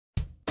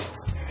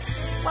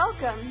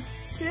Welcome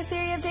to the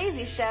Theory of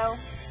Daisy show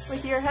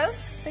with your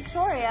host,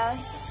 Victoria.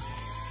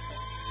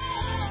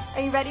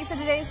 Are you ready for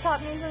today's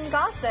top news and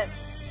gossip?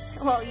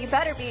 Well, you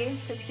better be,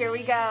 because here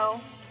we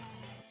go.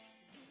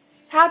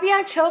 Happy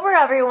October,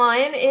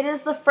 everyone! It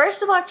is the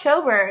 1st of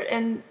October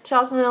in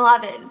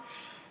 2011,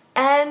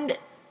 and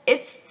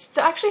it's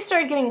actually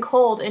started getting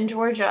cold in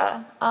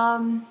Georgia.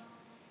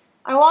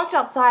 I walked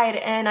outside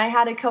and I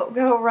had to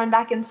go run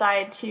back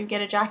inside to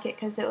get a jacket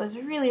because it was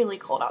really, really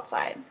cold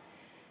outside.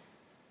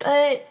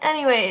 But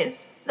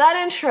anyways, that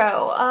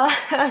intro,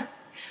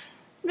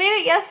 made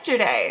it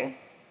yesterday.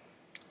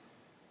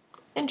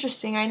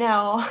 Interesting, I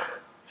know.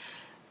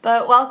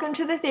 But welcome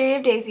to the Theory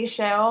of Daisy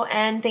show,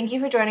 and thank you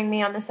for joining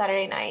me on this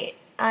Saturday night.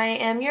 I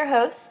am your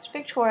host,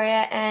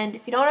 Victoria, and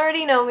if you don't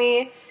already know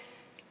me,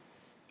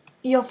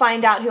 you'll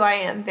find out who I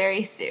am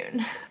very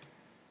soon.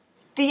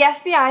 The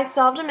FBI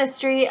solved a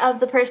mystery of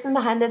the person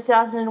behind the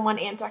 2001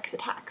 anthrax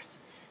attacks.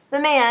 The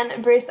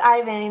man, Bruce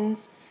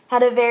Ivins,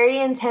 had a very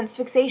intense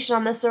fixation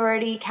on the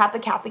sorority Kappa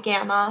Kappa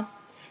Gamma,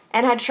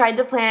 and had tried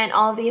to plan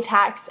all of the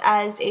attacks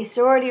as a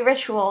sorority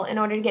ritual in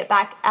order to get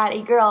back at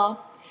a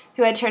girl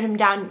who had turned him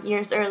down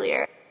years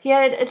earlier. He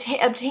had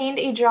obtained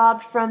a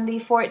job from the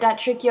Fort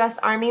Detrick U.S.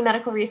 Army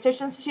Medical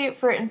Research Institute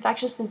for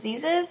Infectious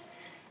Diseases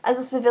as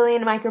a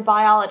civilian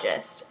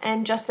microbiologist,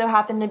 and just so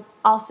happened to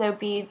also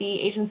be the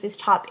agency's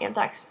top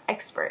anthrax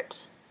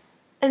expert.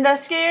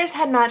 Investigators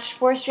had matched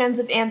 4 strands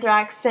of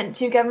anthrax sent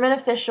to government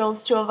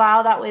officials to a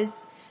vial that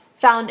was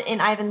found in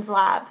Ivan's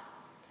lab.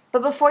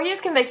 But before he was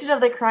convicted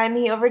of the crime,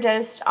 he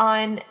overdosed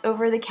on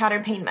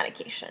over-the-counter pain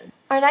medication.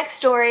 Our next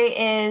story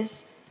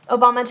is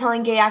Obama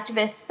telling gay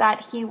activists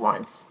that he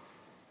wants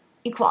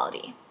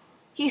equality.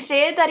 He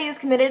stated that he is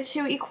committed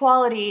to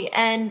equality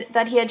and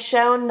that he had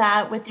shown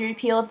that with the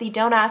repeal of the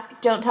Don't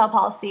Ask, Don't Tell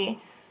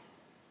policy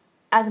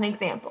as an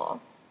example.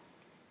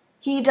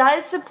 He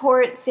does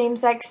support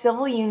same-sex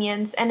civil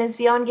unions, and his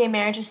view on gay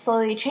marriage is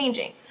slowly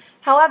changing.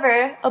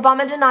 However,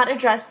 Obama did not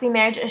address the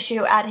marriage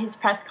issue at his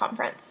press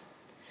conference.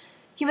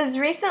 He was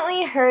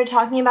recently heard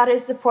talking about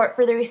his support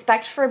for the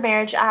Respect for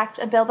Marriage Act,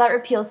 a bill that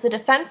repeals the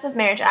Defense of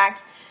Marriage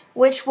Act,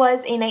 which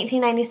was a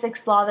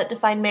 1996 law that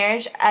defined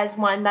marriage as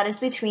one that is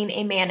between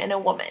a man and a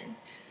woman.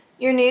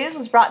 Your news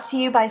was brought to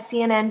you by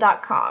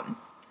CNN.com.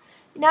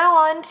 Now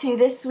on to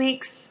this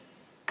week's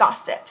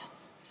gossip.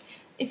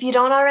 If you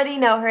don't already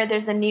know her,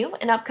 there's a new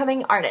and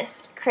upcoming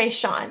artist,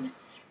 Kreayshawn.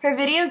 Her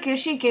video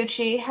Gucci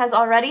Gucci has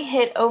already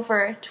hit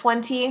over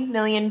 20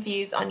 million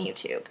views on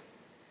YouTube.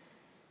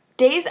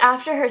 Days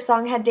after her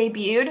song had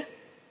debuted,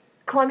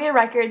 Columbia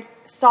Records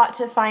sought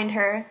to find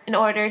her in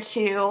order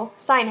to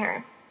sign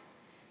her.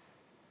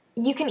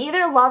 You can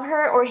either love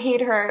her or hate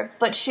her,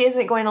 but she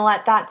isn't going to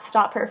let that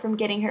stop her from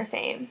getting her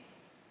fame.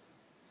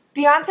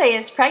 Beyoncé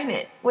is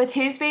pregnant. With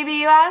whose baby,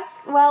 you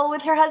ask? Well,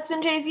 with her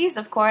husband Jay-Z's,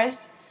 of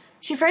course.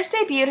 She first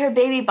debuted her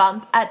baby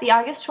bump at the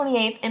August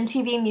 28th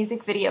MTV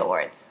Music Video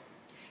Awards.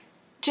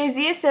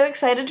 Jay-Z is so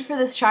excited for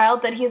this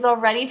child that he has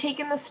already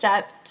taken the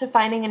step to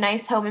finding a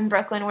nice home in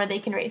Brooklyn where they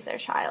can raise their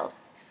child.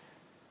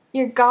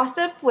 Your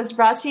gossip was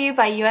brought to you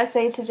by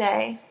USA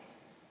Today.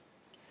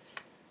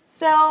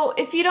 So,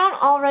 if you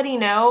don't already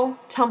know,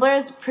 Tumblr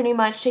has pretty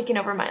much taken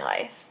over my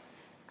life.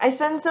 I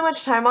spend so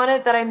much time on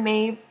it that I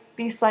may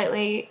be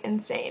slightly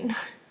insane.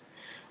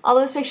 All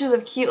those pictures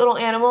of cute little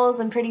animals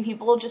and pretty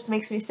people just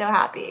makes me so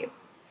happy.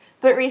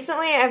 But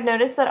recently I've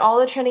noticed that all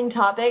the trending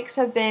topics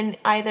have been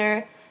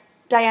either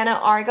Diana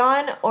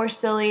Argon or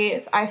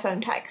silly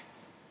iPhone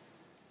texts.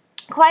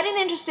 Quite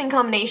an interesting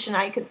combination,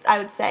 I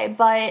would say,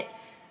 but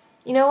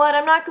you know what?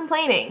 I'm not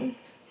complaining.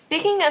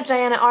 Speaking of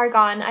Diana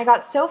Argon, I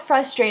got so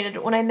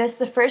frustrated when I missed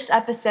the first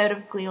episode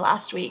of Glee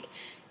last week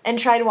and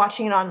tried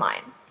watching it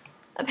online.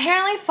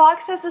 Apparently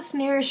Fox has this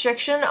new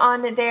restriction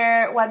on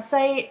their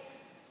website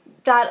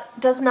that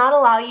does not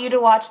allow you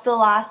to watch the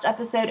last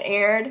episode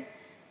aired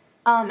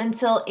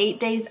until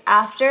 8 days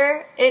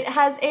after it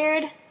has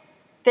aired.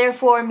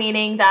 Therefore,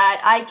 meaning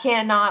that I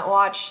cannot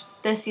watch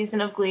this season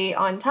of Glee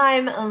on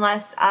time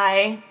unless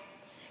I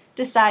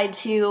decide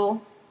to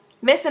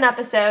miss an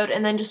episode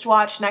and then just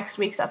watch next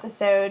week's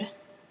episode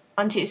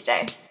on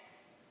Tuesday.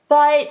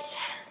 But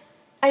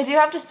I do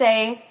have to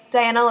say,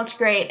 Diana looked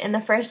great in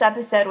the first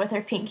episode with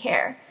her pink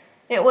hair.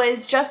 It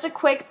was just a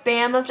quick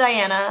bam of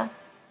Diana,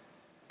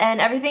 and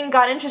everything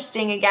got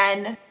interesting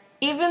again,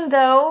 even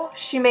though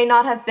she may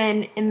not have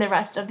been in the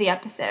rest of the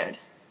episode.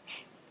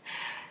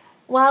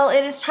 Well,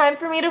 it is time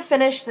for me to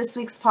finish this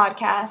week's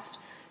podcast,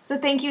 so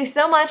thank you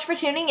so much for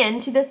tuning in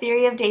to the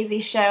Theory of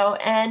Daisy show,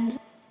 and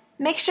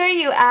make sure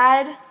you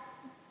add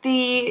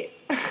the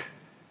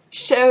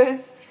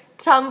show's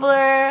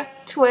Tumblr,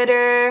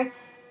 Twitter,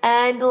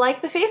 and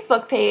like the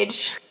Facebook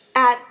page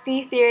at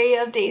The Theory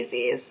of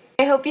Daisies.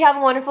 I hope you have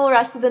a wonderful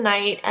rest of the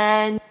night,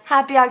 and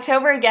happy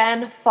October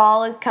again.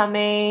 Fall is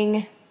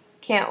coming.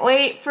 Can't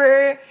wait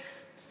for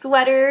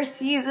sweater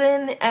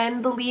season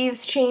and the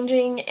leaves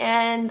changing,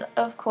 and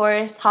of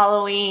course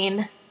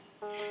Halloween.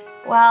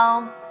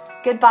 Well,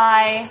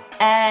 goodbye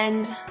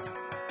and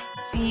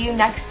see you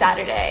next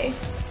Saturday.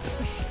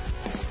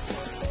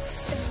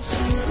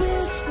 She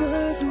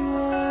whispers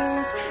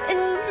words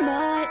in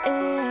my